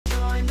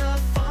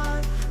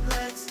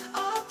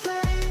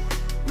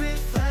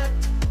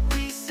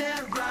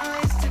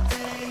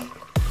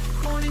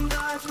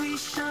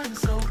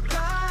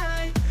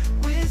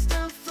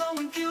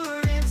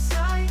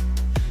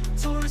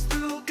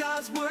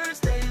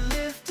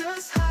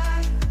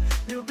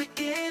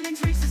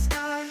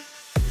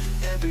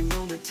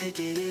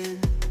take it in.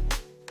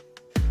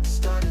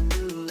 Start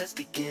anew, let's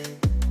begin.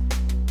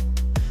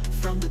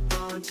 From the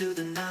dawn to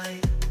the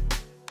night,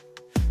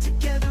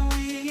 together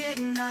we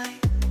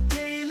ignite.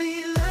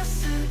 Daily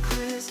lesson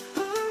quiz,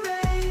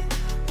 hooray!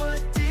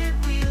 What did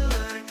we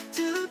learn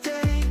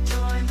today?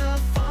 Join the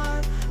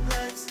fun,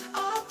 let's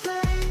all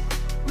play.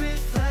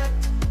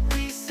 Reflect,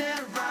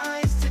 reset,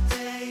 rise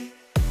today.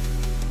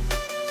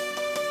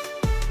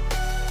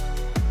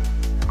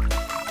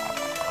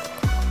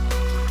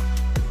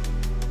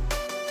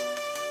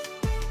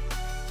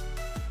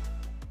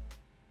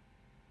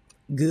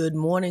 Good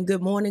morning,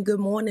 good morning, good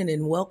morning,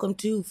 and welcome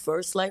to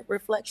First Light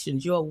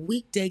Reflections, your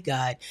weekday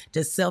guide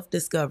to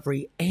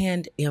self-discovery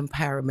and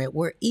empowerment,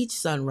 where each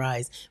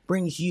sunrise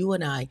brings you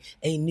and I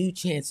a new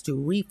chance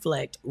to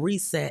reflect,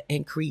 reset,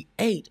 and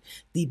create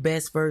the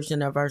best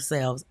version of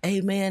ourselves.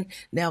 Amen.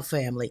 Now,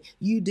 family,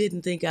 you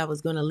didn't think I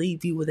was going to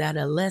leave you without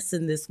a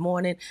lesson this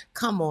morning.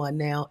 Come on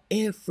now.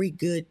 Every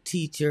good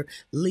teacher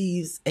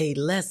leaves a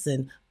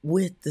lesson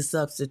with the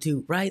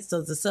substitute, right?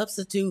 So the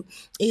substitute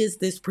is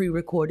this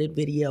pre-recorded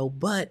video,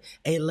 but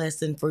a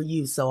lesson for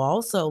you. So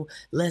also,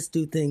 let's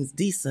do things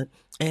decent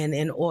and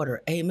in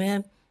order.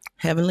 Amen.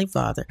 Heavenly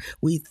Father,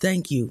 we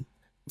thank you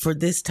for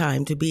this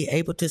time to be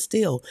able to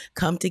still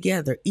come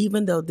together.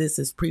 Even though this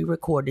is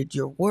pre-recorded,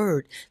 your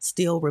word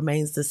still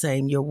remains the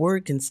same. Your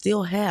word can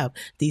still have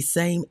the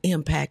same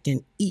impact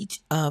in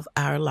each of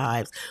our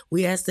lives.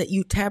 We ask that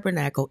you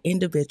tabernacle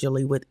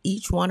individually with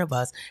each one of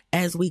us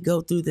as we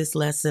go through this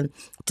lesson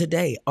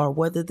today, or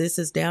whether this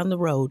is down the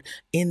road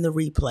in the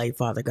replay,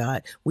 Father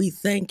God. We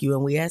thank you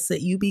and we ask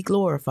that you be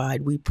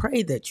glorified. We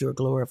pray that you're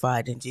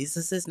glorified in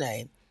Jesus'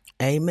 name.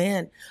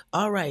 Amen.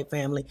 All right,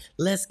 family,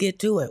 let's get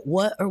to it.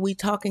 What are we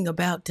talking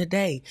about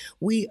today?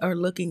 We are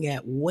looking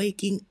at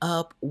waking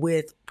up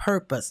with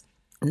purpose.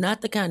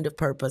 Not the kind of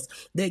purpose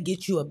that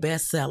gets you a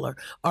bestseller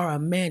or a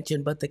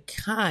mansion, but the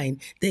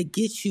kind that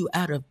gets you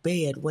out of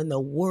bed when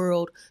the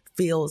world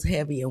feels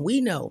heavy. And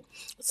we know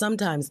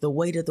sometimes the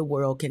weight of the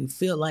world can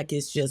feel like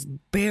it's just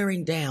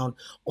bearing down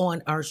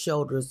on our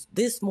shoulders.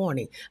 This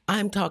morning,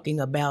 I'm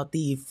talking about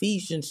the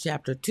Ephesians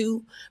chapter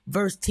 2,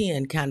 verse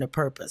 10 kind of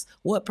purpose.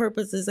 What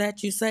purpose is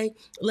that, you say?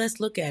 Let's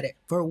look at it.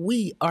 For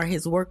we are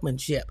his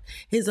workmanship,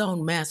 his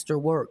own master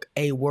work,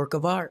 a work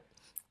of art,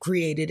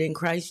 created in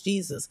Christ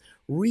Jesus,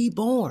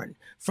 reborn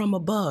from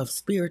above,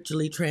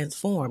 spiritually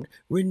transformed,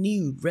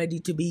 renewed, ready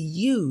to be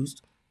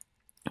used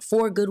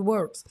for good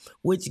works,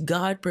 which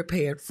God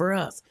prepared for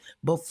us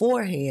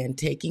beforehand,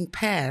 taking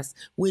paths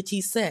which he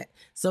set,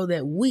 so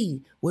that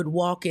we would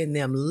walk in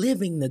them,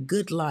 living the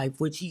good life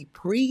which he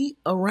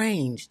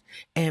pre-arranged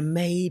and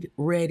made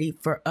ready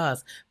for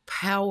us.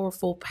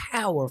 Powerful,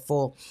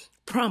 powerful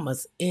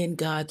promise in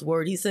God's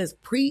word. He says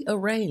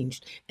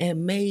pre-arranged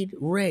and made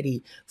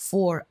ready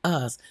for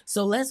us.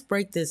 So let's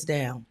break this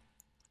down.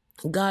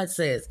 God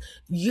says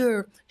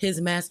you're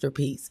his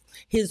masterpiece,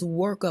 his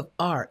work of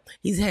art.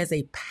 He has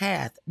a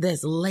path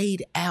that's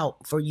laid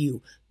out for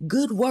you.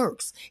 Good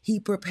works he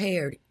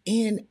prepared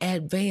in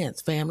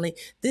advance, family.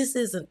 This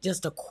isn't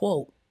just a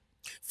quote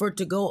for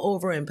to go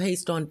over and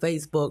paste on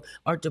Facebook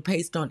or to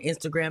paste on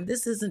Instagram.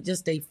 This isn't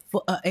just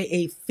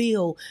a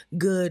feel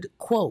good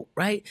quote,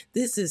 right?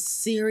 This is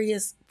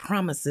serious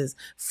promises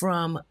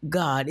from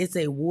God. It's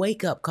a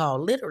wake up call,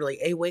 literally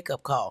a wake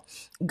up call.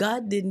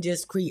 God didn't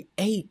just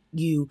create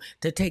you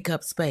to take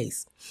up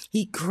space.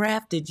 He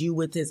crafted you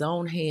with his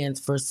own hands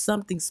for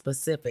something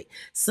specific,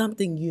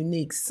 something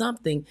unique,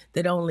 something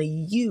that only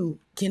you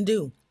can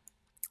do.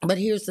 But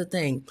here's the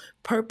thing,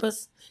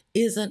 purpose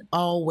isn't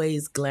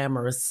always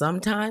glamorous.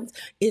 Sometimes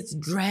it's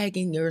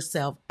dragging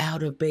yourself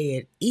out of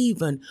bed,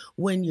 even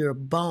when you're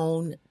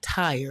bone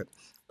tired.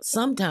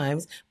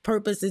 Sometimes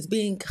purpose is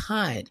being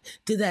kind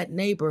to that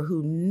neighbor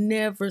who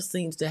never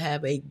seems to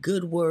have a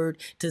good word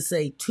to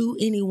say to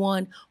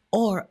anyone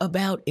or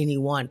about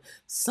anyone.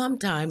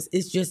 Sometimes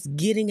it's just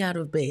getting out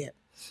of bed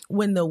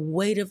when the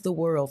weight of the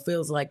world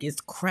feels like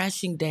it's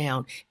crashing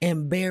down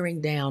and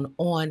bearing down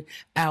on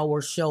our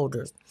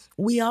shoulders.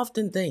 We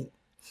often think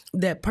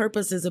that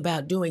purpose is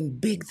about doing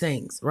big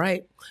things,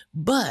 right?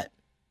 But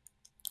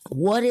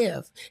what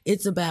if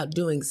it's about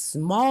doing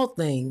small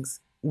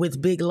things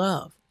with big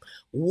love?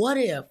 What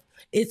if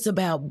it's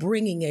about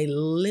bringing a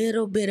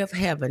little bit of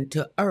heaven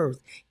to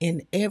earth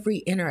in every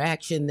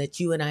interaction that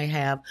you and I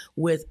have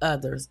with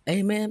others?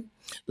 Amen.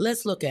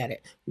 Let's look at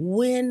it.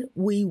 When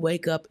we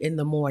wake up in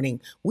the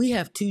morning, we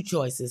have two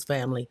choices,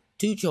 family,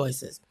 two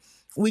choices.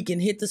 We can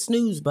hit the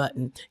snooze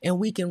button and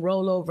we can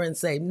roll over and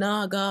say,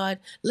 nah, God,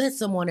 let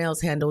someone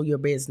else handle your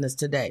business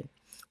today.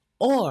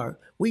 Or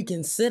we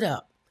can sit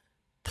up,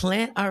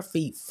 plant our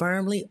feet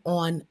firmly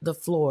on the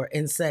floor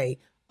and say,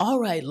 all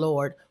right,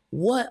 Lord,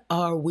 what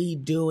are we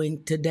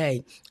doing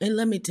today? And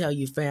let me tell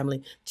you,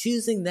 family,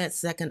 choosing that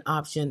second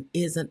option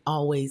isn't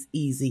always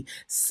easy.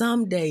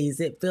 Some days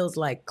it feels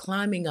like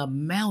climbing a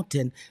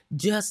mountain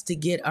just to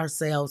get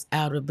ourselves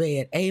out of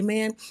bed.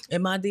 Amen.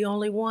 Am I the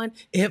only one?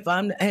 If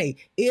I'm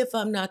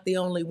not the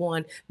only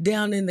one,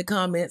 down in the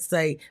comments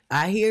say,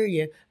 I hear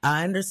you.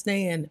 I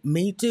understand.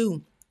 Me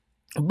too.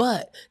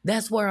 But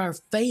that's where our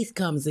faith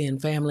comes in,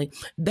 family.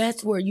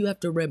 That's where you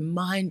have to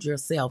remind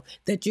yourself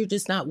that you're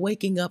just not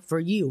waking up for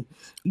you.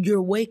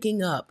 You're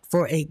waking up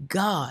for a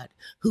God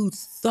who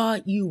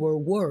thought you were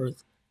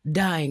worth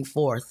dying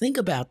for. Think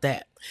about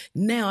that.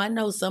 Now, I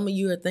know some of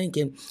you are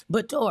thinking,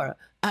 but Dora,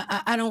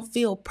 I don't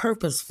feel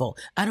purposeful.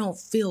 I don't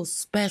feel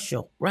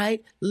special,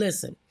 right?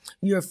 Listen,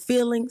 your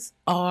feelings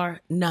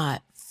are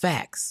not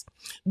facts.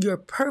 Your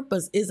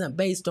purpose isn't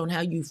based on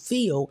how you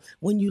feel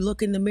when you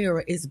look in the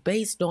mirror. It's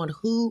based on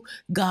who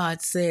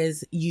God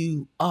says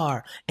you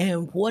are.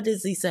 And what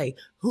does he say?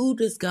 Who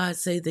does God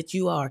say that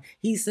you are?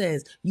 He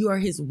says you are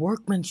his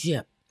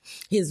workmanship,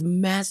 his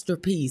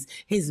masterpiece,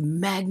 his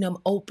magnum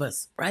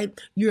opus, right?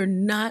 You're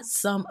not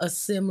some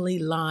assembly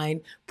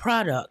line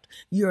product.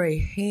 You're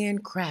a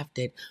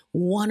handcrafted,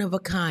 one of a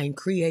kind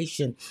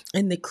creation.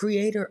 And the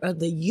creator of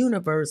the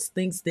universe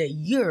thinks that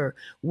you're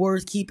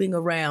worth keeping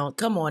around.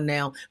 Come on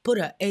now, put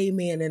an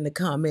amen in the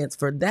comments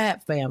for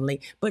that,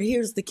 family. But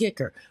here's the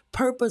kicker.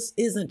 Purpose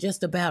isn't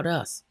just about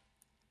us.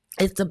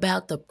 It's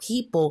about the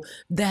people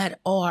that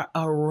are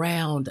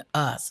around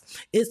us.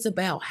 It's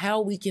about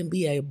how we can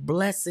be a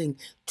blessing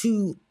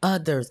to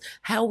others,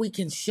 how we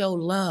can show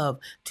love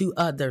to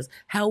others,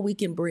 how we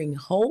can bring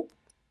hope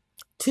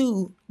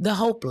to the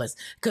hopeless.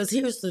 Because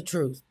here's the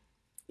truth.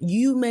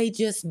 You may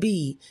just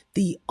be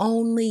the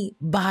only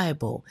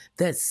Bible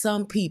that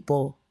some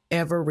people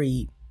ever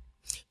read.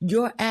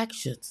 Your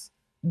actions,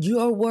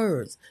 your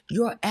words,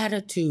 your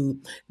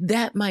attitude,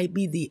 that might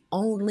be the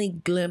only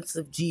glimpse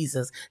of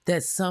Jesus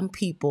that some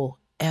people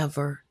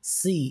ever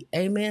see.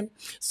 Amen.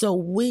 So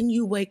when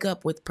you wake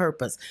up with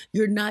purpose,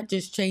 you're not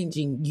just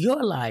changing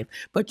your life,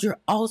 but you're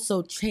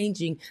also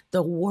changing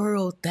the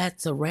world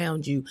that's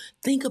around you.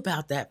 Think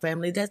about that,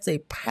 family. That's a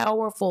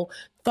powerful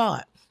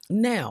thought.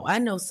 Now, I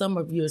know some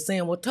of you are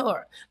saying, well,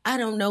 Tor, I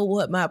don't know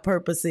what my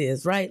purpose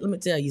is, right? Let me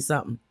tell you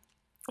something.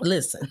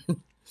 Listen,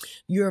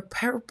 your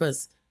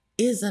purpose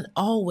isn't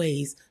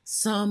always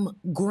some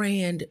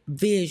grand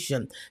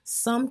vision.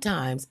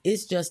 Sometimes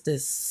it's just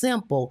as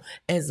simple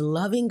as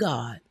loving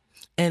God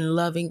and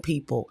loving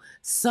people.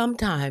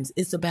 Sometimes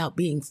it's about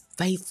being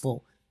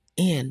faithful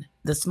in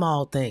the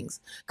small things.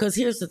 Because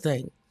here's the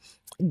thing.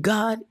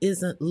 God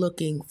isn't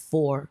looking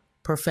for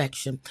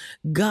perfection.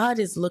 God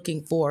is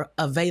looking for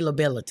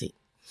availability.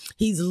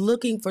 He's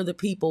looking for the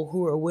people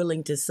who are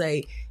willing to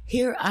say,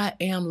 here I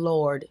am,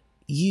 Lord,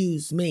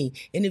 use me.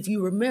 And if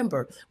you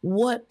remember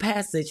what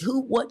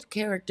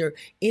character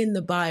in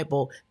the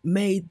Bible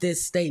made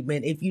this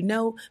statement, if you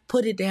know,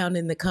 put it down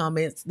in the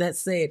comments that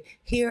said,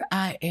 here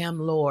I am,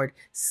 Lord,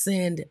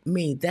 send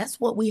me. That's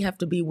what we have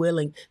to be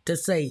willing to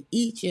say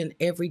each and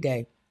every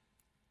day.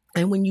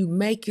 And when you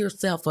make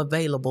yourself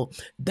available,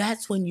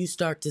 that's when you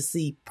start to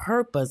see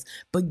purpose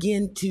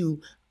begin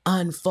to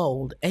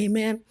unfold.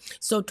 Amen.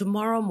 So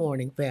tomorrow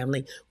morning,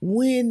 family,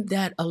 when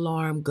that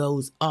alarm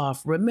goes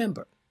off,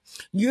 remember,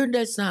 you're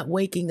just not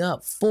waking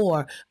up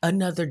for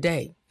another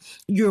day.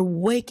 You're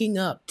waking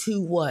up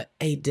to what?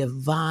 A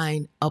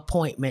divine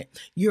appointment.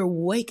 You're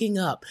waking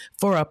up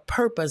for a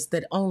purpose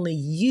that only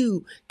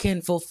you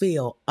can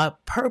fulfill, a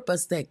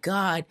purpose that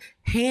God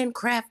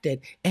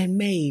handcrafted and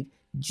made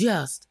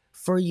just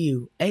for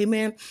you.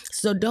 Amen.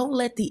 So don't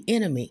let the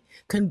enemy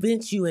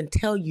convince you and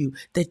tell you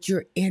that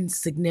you're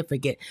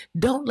insignificant.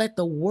 Don't let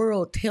the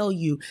world tell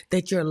you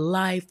that your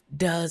life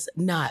does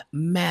not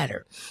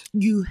matter.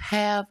 You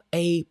have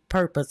a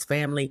purpose,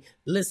 family.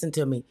 Listen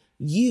to me.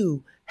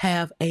 You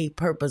have a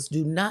purpose.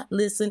 Do not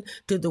listen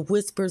to the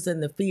whispers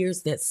and the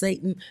fears that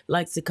Satan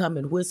likes to come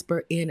and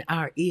whisper in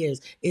our ears.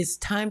 It's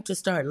time to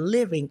start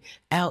living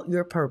out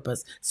your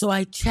purpose. So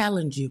I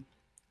challenge you,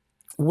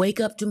 wake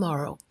up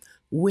tomorrow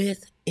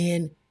with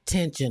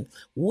intention.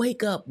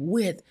 Wake up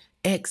with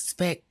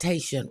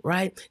expectation,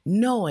 right?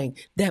 Knowing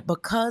that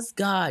because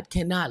God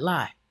cannot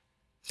lie,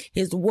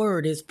 his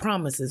word, his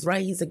promises,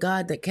 right? He's a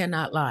God that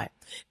cannot lie.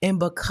 And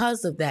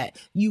because of that,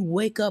 you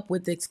wake up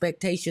with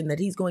expectation that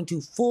he's going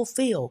to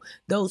fulfill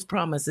those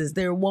promises.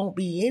 There won't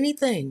be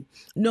anything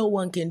no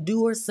one can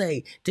do or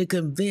say to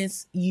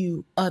convince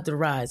you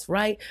otherwise,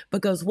 right?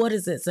 Because what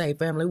does it say,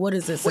 family? What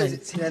does it say?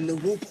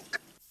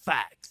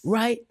 Facts.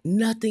 Right?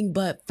 Nothing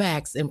but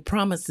facts and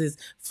promises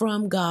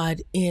from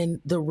God in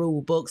the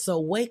rule book. So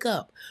wake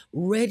up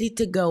ready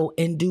to go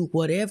and do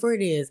whatever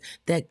it is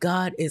that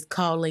God is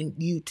calling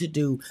you to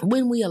do.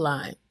 When we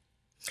align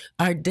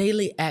our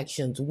daily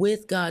actions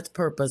with God's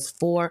purpose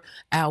for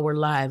our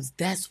lives,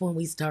 that's when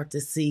we start to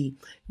see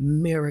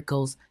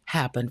miracles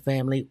happen,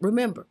 family.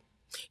 Remember,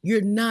 you're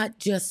not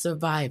just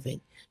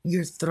surviving.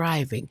 You're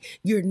thriving.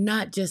 You're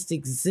not just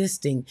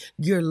existing.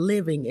 You're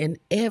living, in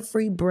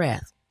every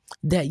breath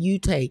that you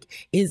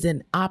take is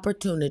an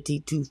opportunity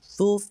to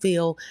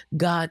fulfill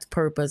God's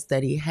purpose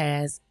that he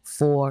has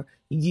for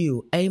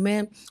you.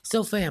 Amen.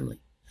 So family,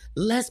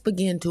 let's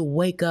begin to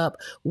wake up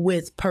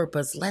with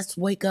purpose. Let's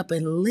wake up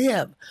and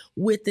live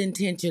with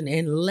intention,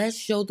 and let's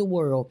show the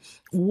world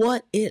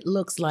what it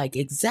looks like,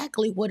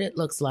 exactly what it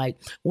looks like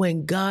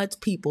when God's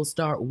people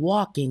start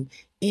walking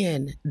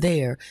in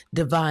their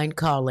divine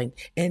calling.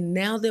 And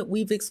now that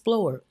we've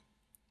explored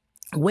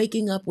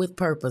Waking up with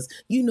purpose.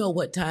 You know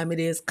what time it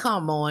is.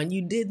 Come on.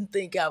 You didn't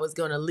think I was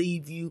going to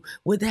leave you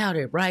without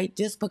it, right?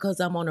 Just because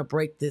I'm on a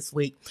break this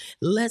week.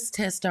 Let's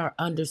test our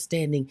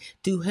understanding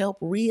to help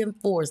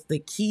reinforce the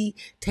key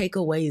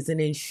takeaways and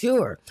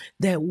ensure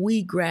that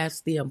we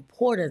grasp the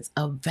importance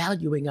of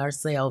valuing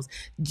ourselves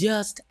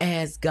just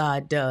as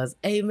God does.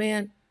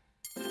 Amen.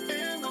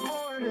 In the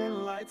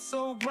morning light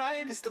so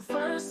bright, it's the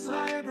first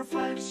light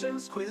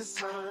reflections quiz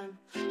time.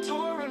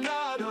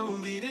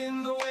 Toronado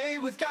leading the way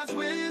with God's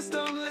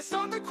wisdom. Let's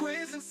start the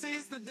quiz and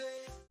seize the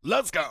day.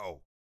 Let's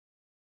go.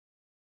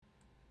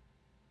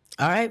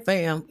 All right,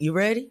 fam. You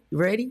ready? You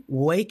ready?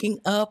 Waking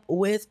up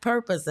with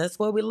purpose. That's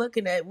what we're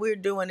looking at. We're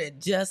doing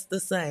it just the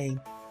same.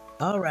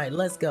 All right,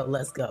 let's go.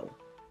 Let's go.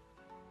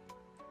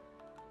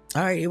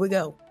 All right, here we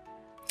go.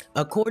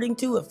 According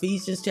to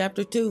Ephesians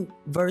chapter 2,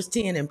 verse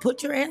 10, and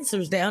put your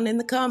answers down in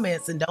the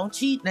comments and don't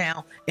cheat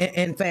now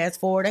and fast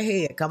forward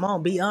ahead. Come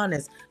on, be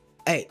honest.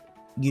 Hey,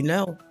 you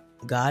know,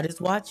 God is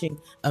watching.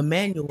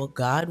 Emmanuel,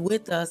 God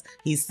with us.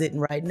 He's sitting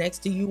right next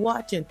to you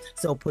watching.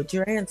 So put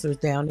your answers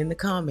down in the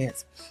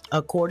comments.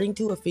 According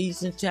to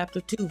Ephesians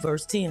chapter 2,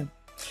 verse 10,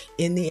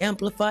 in the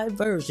Amplified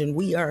Version,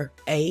 we are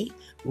A,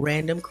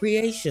 random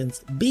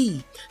creations.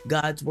 B,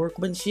 God's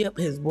workmanship,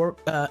 his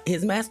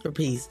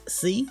masterpiece.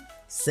 C,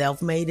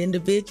 self-made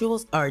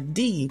individuals. Or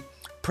D,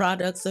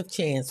 products of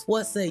chance.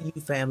 What say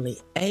you, family?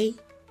 A,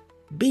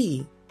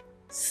 B,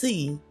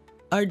 C,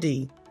 or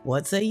D?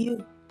 What say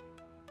you?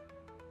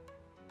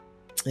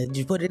 Did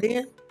you put it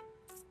in?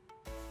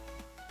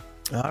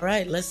 All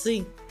right, let's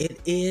see.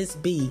 It is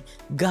B,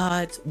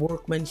 God's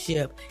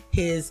workmanship,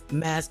 his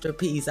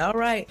masterpiece. All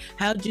right,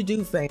 how'd you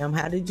do, fam?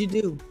 How did you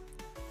do?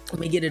 Let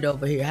me get it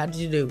over here. How did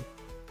you do?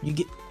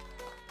 You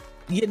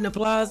getting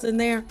applause in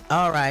there?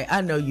 All right,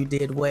 I know you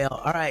did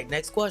well. All right,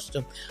 next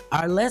question.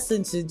 Our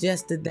lesson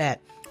suggested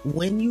that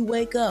when you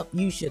wake up,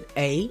 you should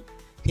A,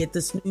 hit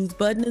the snooze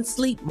button and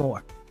sleep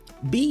more.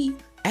 B,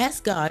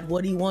 ask God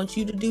what he wants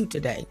you to do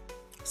today.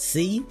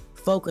 C,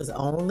 focus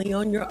only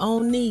on your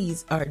own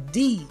needs. Or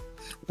D,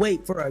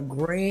 wait for a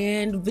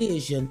grand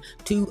vision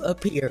to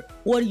appear.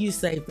 What do you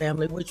say,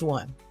 family? Which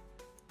one?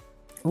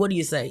 What do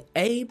you say?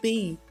 A,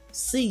 B,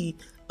 C,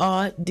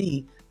 or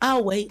D?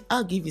 I'll wait.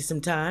 I'll give you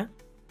some time.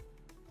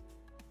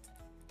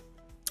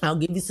 I'll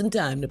give you some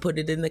time to put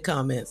it in the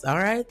comments. All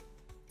right?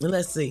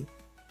 Let's see.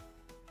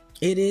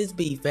 It is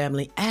B,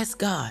 family. Ask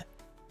God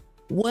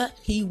what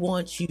he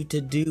wants you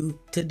to do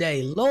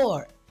today.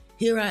 Lord,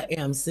 here I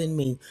am. Send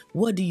me.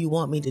 What do you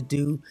want me to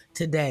do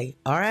today?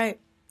 All right?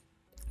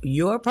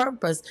 Your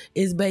purpose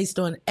is based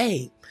on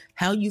A,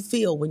 how you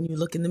feel when you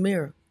look in the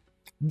mirror.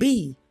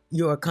 B,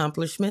 your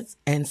accomplishments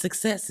and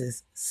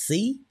successes.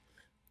 C,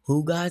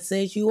 who God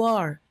says you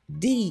are.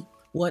 D,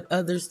 what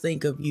others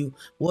think of you.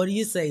 What do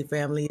you say,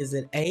 family? Is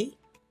it A,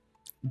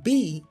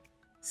 B,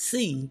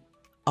 C,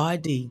 or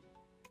D?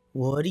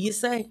 What do you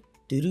say?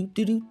 Do.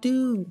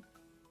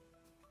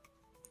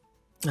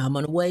 I'm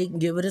going to wait and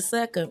give it a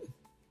second.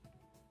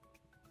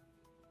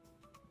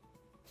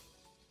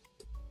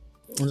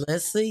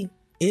 Let's see.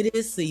 It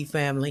is C,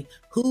 family.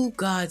 Who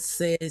God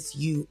says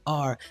you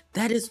are.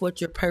 That is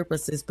what your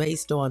purpose is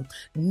based on.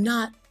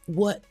 Not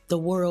what the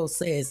world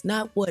says.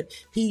 Not what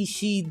he,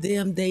 she,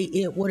 them, they,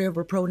 it,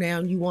 whatever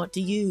pronoun you want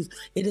to use.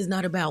 It is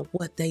not about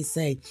what they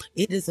say.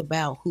 It is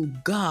about who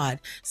God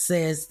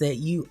says that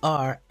you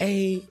are.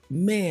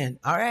 Amen.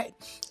 All right.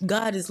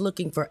 God is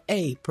looking for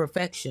A,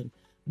 perfection.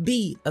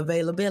 B,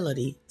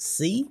 availability.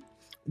 C,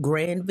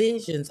 grand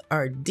visions.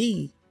 Or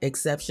D,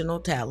 exceptional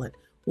talent.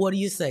 What do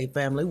you say,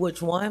 family?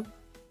 Which one?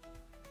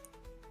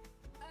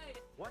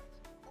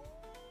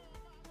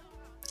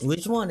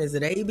 Which one? Is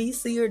it A, B,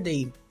 C, or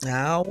D?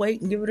 I'll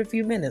wait and give it a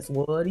few minutes.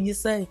 What do you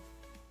say?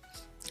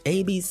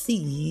 A, B,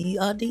 C,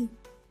 or D?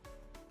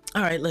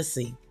 All right, let's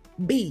see.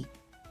 B,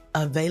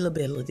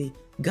 availability.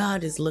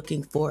 God is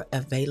looking for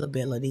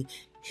availability.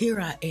 Here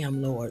I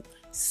am, Lord.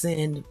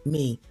 Send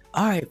me.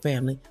 All right,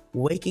 family.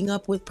 Waking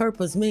up with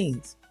purpose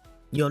means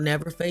you'll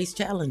never face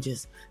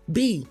challenges.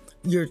 B,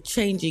 you're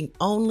changing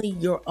only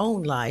your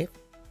own life.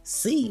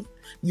 C,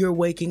 you're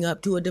waking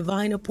up to a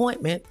divine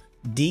appointment.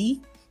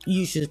 D,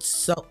 you should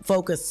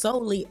focus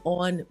solely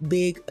on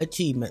big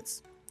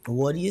achievements.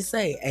 What do you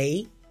say?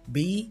 A,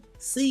 B,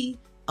 C,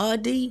 or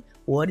D?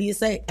 What do you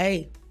say?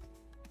 A,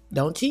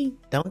 don't cheat.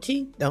 Don't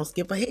cheat. Don't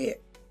skip ahead.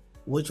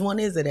 Which one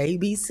is it? A,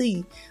 B,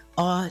 C,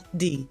 or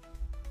D?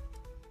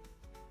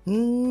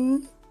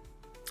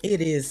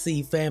 It is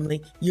C,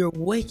 family. You're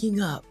waking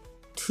up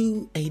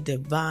to a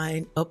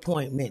divine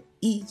appointment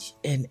each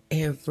and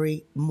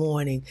every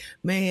morning.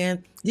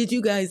 Man, did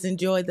you guys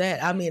enjoy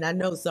that? I mean, I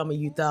know some of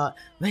you thought,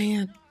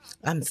 man,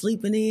 I'm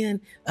sleeping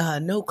in,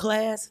 no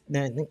class.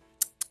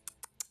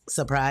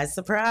 Surprise,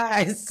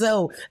 surprise.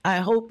 So I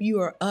hope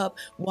you are up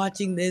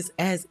watching this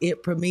as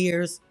it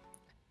premieres.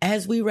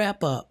 As we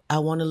wrap up, I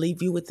want to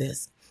leave you with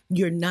this.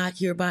 You're not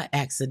here by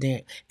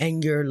accident,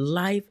 and your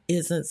life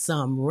isn't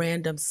some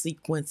random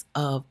sequence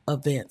of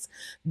events.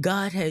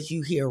 God has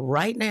you here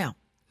right now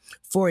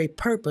for a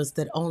purpose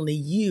that only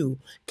you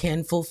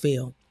can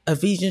fulfill.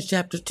 Ephesians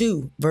chapter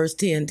 2, verse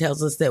 10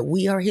 tells us that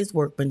we are his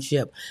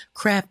workmanship,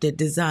 crafted,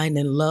 designed,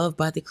 and loved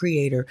by the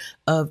creator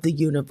of the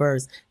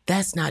universe.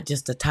 That's not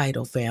just a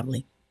title,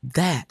 family.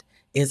 That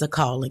is a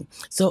calling.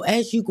 So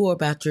as you go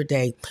about your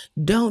day,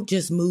 don't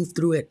just move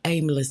through it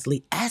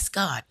aimlessly. Ask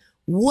God,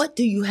 what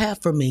do you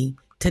have for me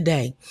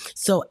today?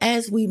 So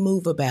as we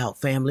move about,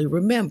 family,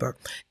 remember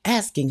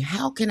asking,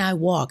 how can I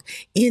walk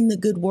in the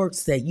good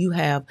works that you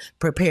have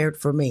prepared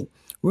for me?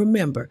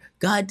 Remember,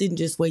 God didn't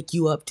just wake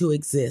you up to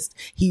exist.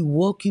 He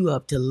woke you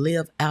up to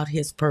live out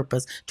his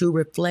purpose, to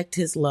reflect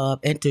his love,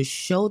 and to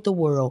show the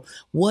world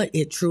what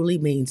it truly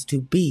means to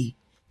be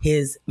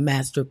his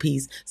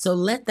masterpiece. So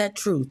let that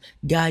truth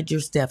guide your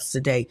steps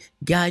today,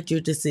 guide your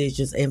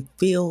decisions, and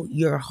fill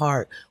your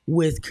heart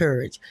with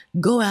courage.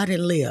 Go out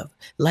and live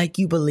like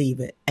you believe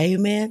it.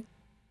 Amen.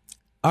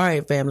 All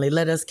right, family,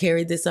 let us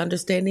carry this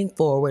understanding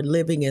forward,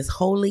 living as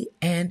holy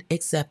and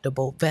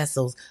acceptable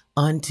vessels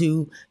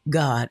unto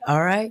God.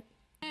 All right?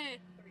 Mama,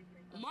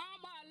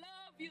 I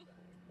love you.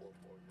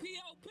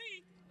 P.O.P.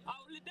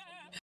 Hold it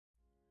down.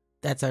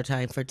 That's our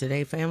time for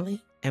today,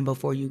 family. And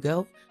before you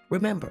go,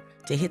 remember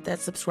to hit that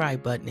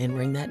subscribe button and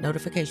ring that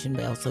notification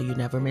bell so you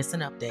never miss an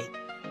update.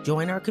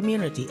 Join our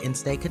community and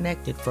stay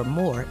connected for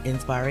more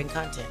inspiring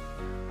content.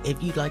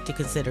 If you'd like to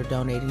consider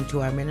donating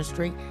to our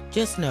ministry,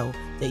 just know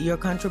that your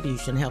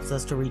contribution helps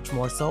us to reach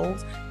more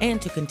souls and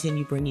to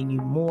continue bringing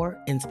you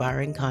more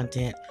inspiring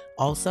content.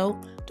 Also,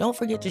 don't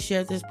forget to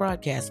share this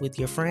broadcast with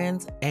your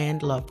friends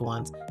and loved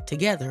ones.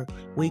 Together,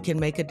 we can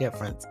make a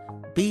difference.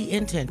 Be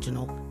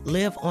intentional,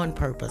 live on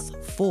purpose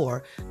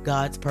for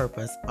God's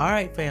purpose. All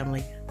right,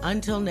 family,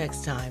 until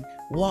next time,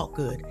 walk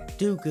good,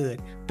 do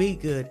good, be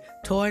good.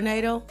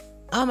 Tornado,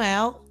 I'm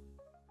out.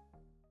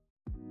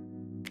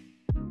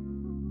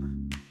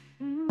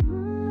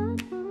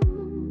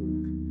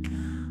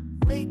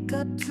 Wake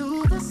up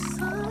to the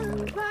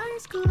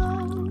sunrise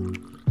glow.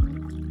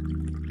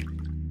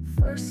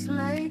 First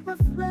light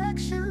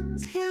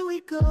reflections, here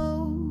we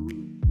go.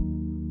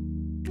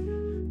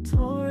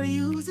 Torah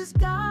uses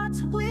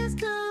God's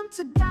wisdom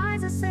to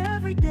guide us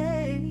every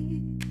day.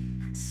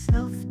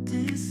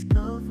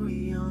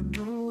 Self-discovery on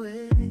the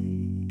way.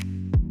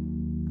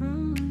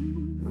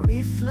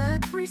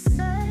 Reflect,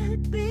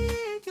 reset, be